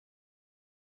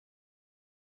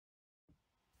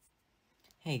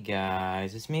Hey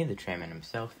guys, it's me, the Trayman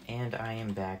himself, and I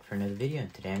am back for another video.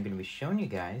 And today I'm going to be showing you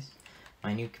guys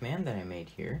my new command that I made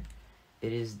here.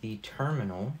 It is the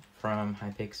terminal from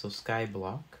Hypixel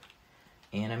Skyblock,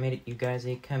 and I made you guys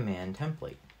a command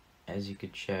template, as you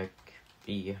could check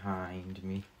behind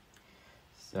me.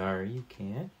 Sorry, you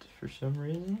can't for some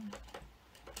reason.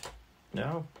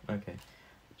 No? Okay,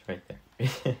 it's right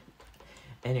there.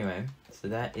 Anyway, so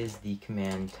that is the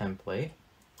command template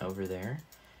over there.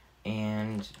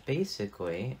 And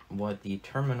basically, what the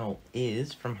terminal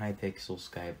is from Hypixel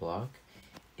Skyblock,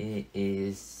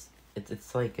 it's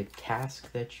like a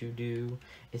task that you do.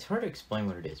 It's hard to explain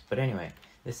what it is, but anyway,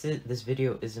 this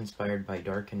video is inspired by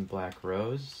Dark and Black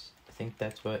Rose. I think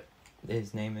that's what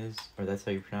his name is, or that's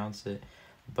how you pronounce it.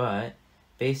 But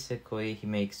basically, he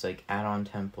makes like add-on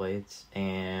templates,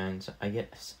 and I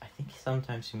think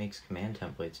sometimes he makes command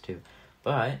templates too.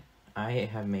 But I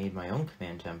have made my own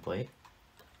command template.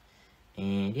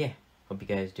 And yeah, hope you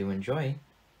guys do enjoy,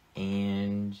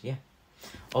 and yeah.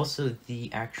 Also,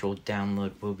 the actual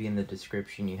download will be in the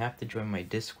description. You have to join my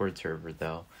Discord server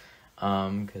though,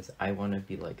 because I want to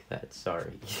be like that,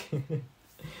 sorry.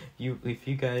 If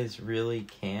you guys really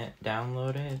can't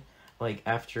download it, like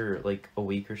after like a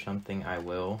week or something, I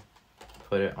will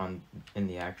put it in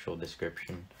the actual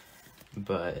description,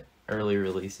 but early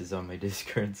release is on my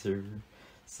Discord server.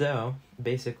 So,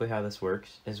 basically how this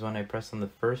works is when I press on the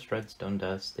first redstone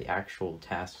dust, the actual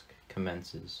task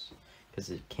commences. Because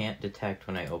it can't detect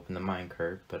when I open the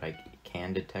minecart, but it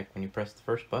can detect when you press the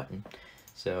first button.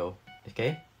 So,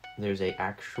 okay, there's a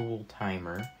actual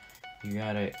timer.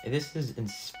 This is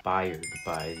inspired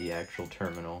by the actual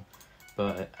terminal,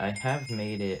 but I have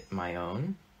made it my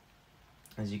own.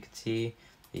 As you can see,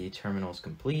 the terminal is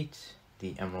complete,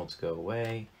 the emeralds go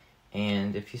away.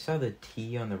 And if you saw the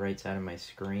T on the right side of my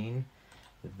screen,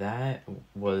 that's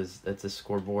a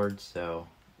scoreboard. So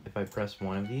if I press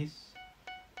one of these,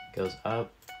 it goes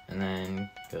up and then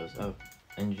goes up,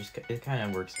 and it kind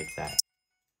of works like that.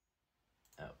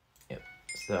 Oh, yep.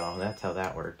 So that's how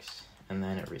that works, and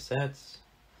then it resets.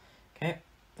 Okay.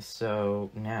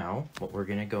 So now what we're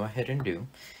gonna go ahead and do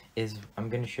is I'm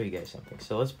gonna show you guys something.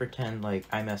 So let's pretend like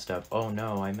I messed up. Oh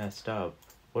no, I messed up.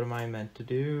 What am I meant to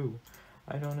do?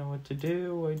 I don't know what to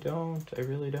do. I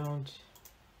really don't.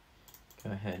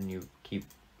 Go ahead and you keep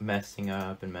messing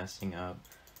up and messing up.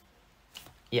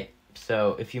 Yeah,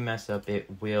 so if you mess up, it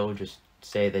will just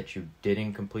say that you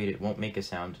didn't complete it. It won't make a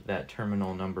sound. That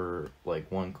terminal number, like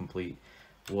 1 complete,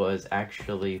 was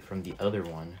actually from the other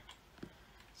one.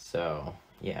 So,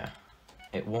 yeah,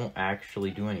 it won't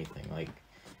actually do anything. Like,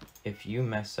 if you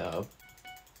mess up,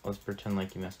 let's pretend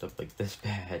like you messed up like this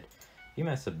bad. You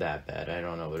messed up that bad, I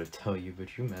don't know what to tell you,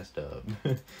 but you messed up.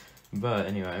 But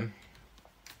anyway,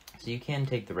 so you can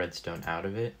take the redstone out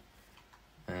of it,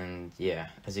 and yeah,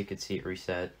 as you can see, it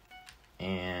reset,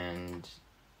 and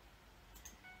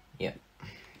yeah,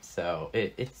 so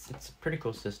it's a pretty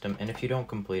cool system, and if you don't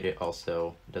complete it,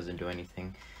 also doesn't do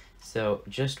anything. So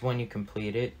just when you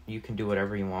complete it, you can do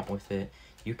whatever you want with it.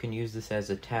 You can use this as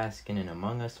a task in an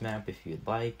Among Us map if you'd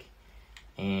like,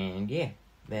 and yeah.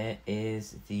 That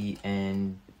is the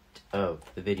end of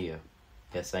the video.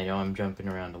 Yes, I know I'm jumping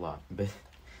around a lot, but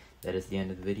that is the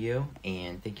end of the video,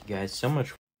 and thank you guys so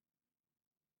much